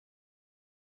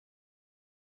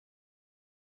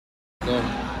go.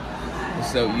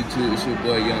 What's up, YouTube? It's your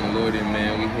boy Young Lordy,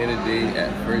 man. We here today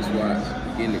at First Watch,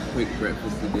 getting a quick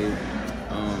breakfast today.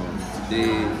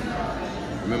 Today,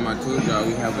 remember I told y'all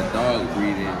we have a dog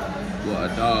breeding, well,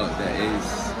 a dog that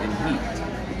is in heat.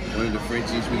 One of the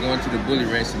Frenchies. We're going to the bully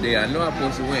ranch today. I know I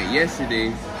supposed to went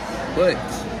yesterday, but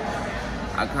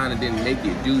I kind of didn't make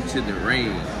it due to the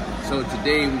rain. So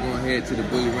today we're gonna head to the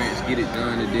bully ranch, get it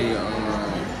done today.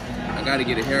 I gotta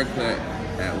get a haircut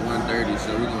at 1:30,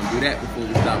 so we're gonna do that before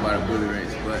we stop by the bully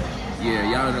ranch. But yeah,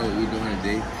 y'all know what we're doing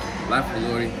today. Life of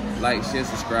Lordy, like, share,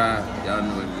 subscribe. Y'all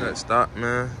know what it is. Stop,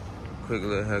 man. Quick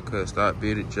little haircut, stop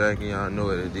bearded dragging. Y'all know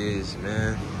what it is,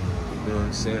 man. You know what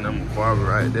I'm saying? I'm a barber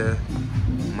right there.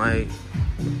 Mike,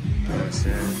 you know what I'm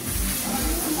saying?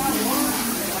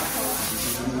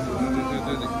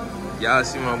 Y'all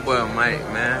see my boy Mike,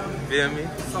 man. Feel me?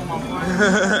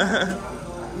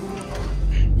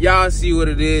 Y'all see what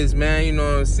it is, man. You know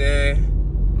what I'm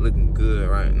saying? Looking good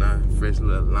right now. Fresh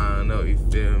little line up, you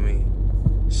feel me?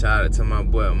 Shout out to my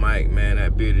boy Mike, man.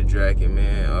 That Bearded Dragon,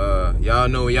 man. Y'all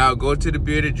know when y'all go to the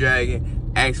Bearded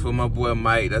Dragon, ask for my boy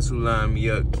Mike. That's who lined me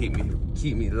up. Keep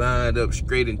me lined up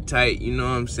straight and tight. You know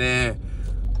what I'm saying?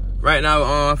 Right now,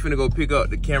 I'm finna go pick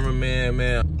up the cameraman,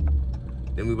 man.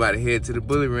 Then we about to head to the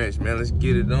bully ranch, man. Let's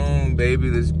get it on, baby.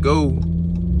 Let's go.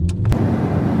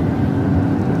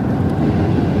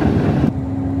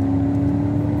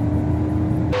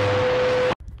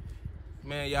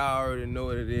 Man, y'all already know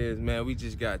what it is, man. We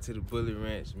just got to the bully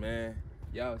ranch, man.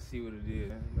 Y'all see what it is,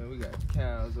 man. We got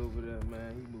cows over there,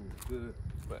 man. He moving good.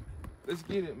 But let's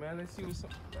get it, man. Let's see what's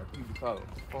up. Got people calling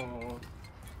the phone.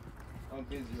 I'm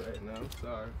busy right now. I'm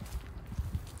sorry.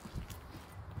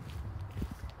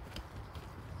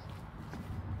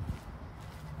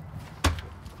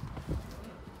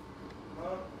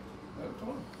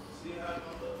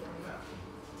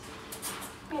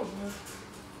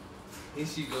 Here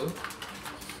she go.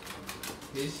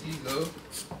 Here she go.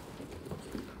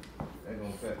 That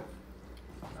gonna pet.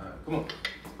 Alright, come on.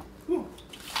 Come on.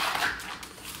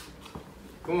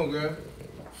 Come on, girl.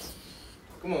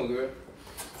 Come on, girl.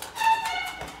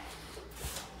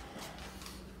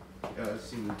 Y'all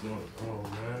see what's going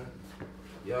on, man.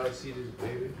 Y'all see this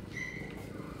baby?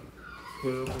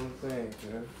 Put it up on the thing,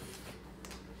 man.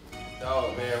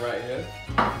 Dog man right here.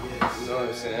 Yes, you know what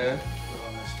I'm saying? Put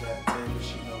on that strap, baby.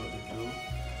 She know what to do.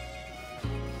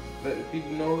 Let the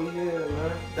people know who you is,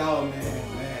 man. Dog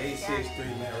man, 863,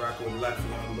 man, rockin' with Life of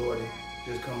Young Lordy.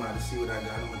 Just come out to see what I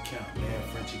got on my account, man.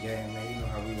 Frenchie gang, man. You know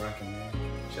how we rockin', man.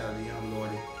 Shout out to Young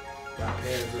Lordy. Got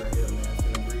Paris right here, man.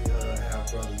 Finna breed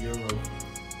half brother Euro.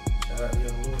 Shout out to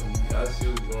Young Lordy, man. Y'all see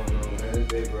what's going on, man. This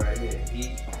baby right here,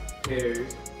 Heat,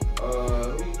 Paris. Who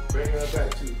you bringing her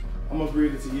back to? I'm gonna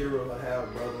breed it to Euro, her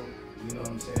half brother. You know what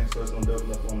I'm saying? So it's gonna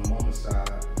double up on the mama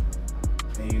side.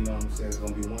 And you know what I'm saying? It's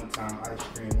gonna be one time ice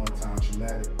cream, one time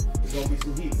traumatic. It's gonna be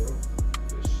some heat, bro.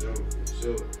 For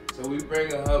sure. So we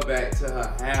bringing her back to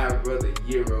her half brother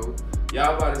Euro.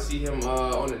 Y'all about to see him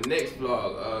on the next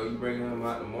vlog. You bringing him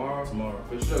out tomorrow? Tomorrow.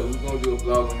 For sure. We're gonna do a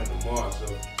vlog on him tomorrow. So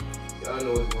y'all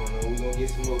know what's going on. We're gonna get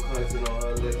some more content on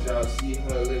her. Let y'all see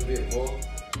her a little bit more.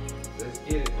 Let's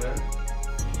get it, man.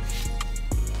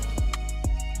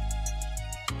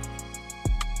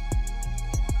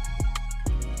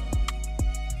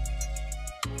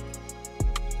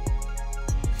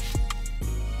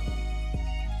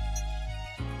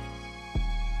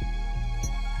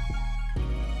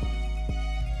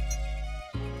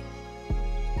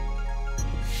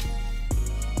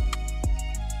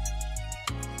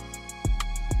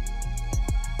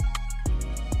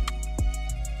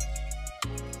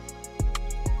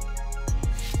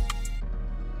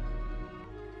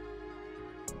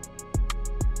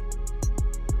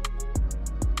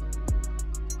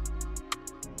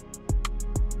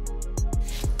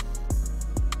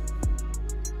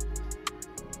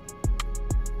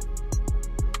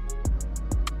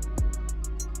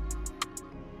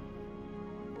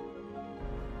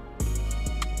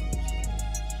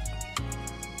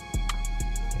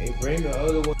 Hey, bring the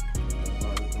other one.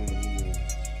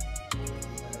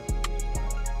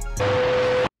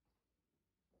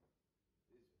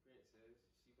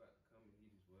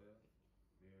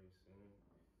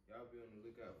 Y'all be on the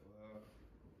lookout for her.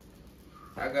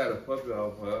 I got a puppy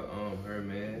off her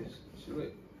man. She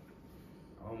look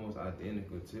almost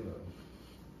identical to her.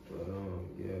 But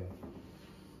yeah.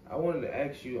 I wanted to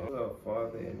ask you who her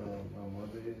father and my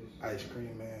mother is. Ice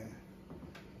cream man.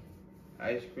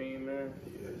 Ice cream man?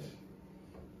 Yes.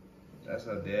 That's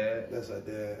her dad. That's her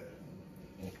dad.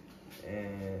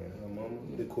 And her mama?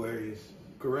 The Aquarius.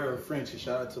 Frenchie.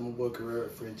 Shout out to my boy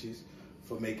Frenchie's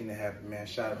for making it happen, man.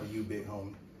 Shout out to you, big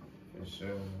homie. For sure,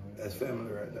 man. That's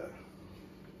family right there.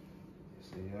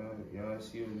 So y'all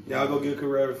see what Y'all go give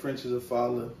Carrera Frenchie a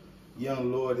follow.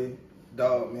 Young Lordy,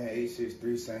 Dog Man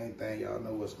 863, same thing. Y'all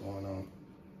know what's going on.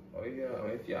 Oh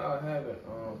yeah, if y'all haven't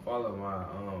followed my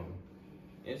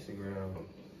Instagram,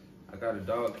 I got a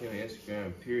dog kennel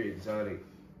Instagram, Pure Exotic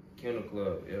Kennel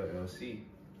Club LLC.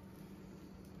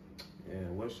 Yeah,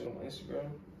 what's your Instagram?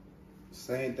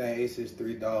 Same thing,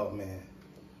 863 Dog Man.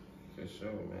 For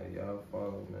sure, man. Y'all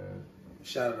follow, man.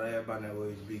 Shout out to everybody that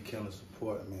always be kennel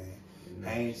support, man. You know,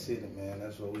 Ain't City, man.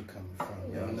 That's where we coming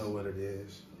from. Y'all know what it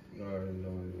is. You already know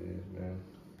what it is, man.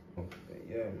 But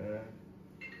yeah, man.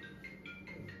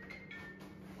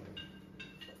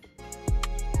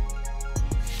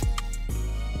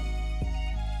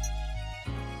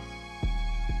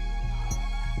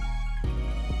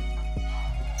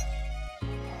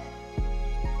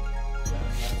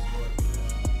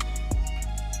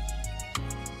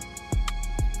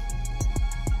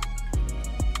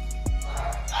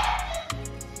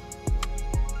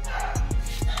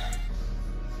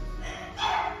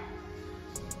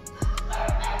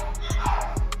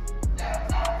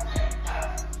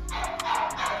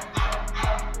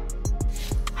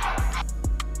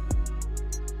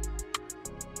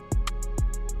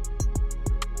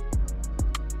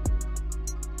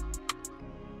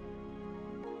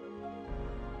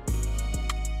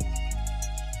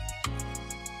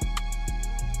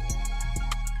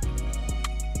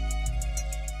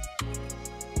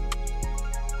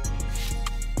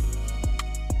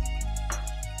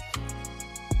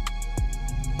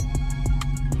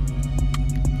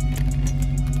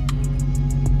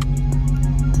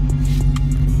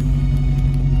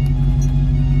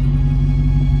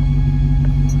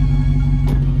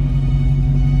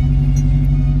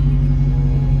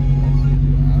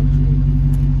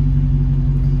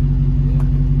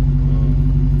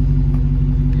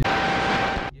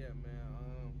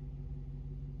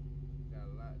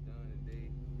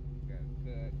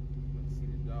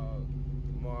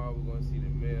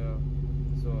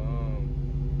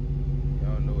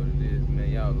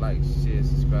 Like, share,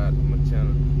 subscribe to my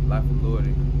channel, Life of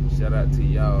Lordy. Shout out to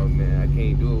y'all, man. I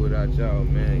can't do it without y'all,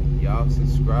 man. Y'all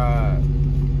subscribe.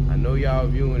 I know y'all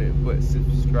viewing it, but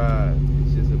subscribe.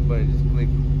 It's just a button, just click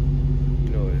it. You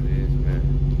know what it is,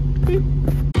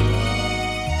 man.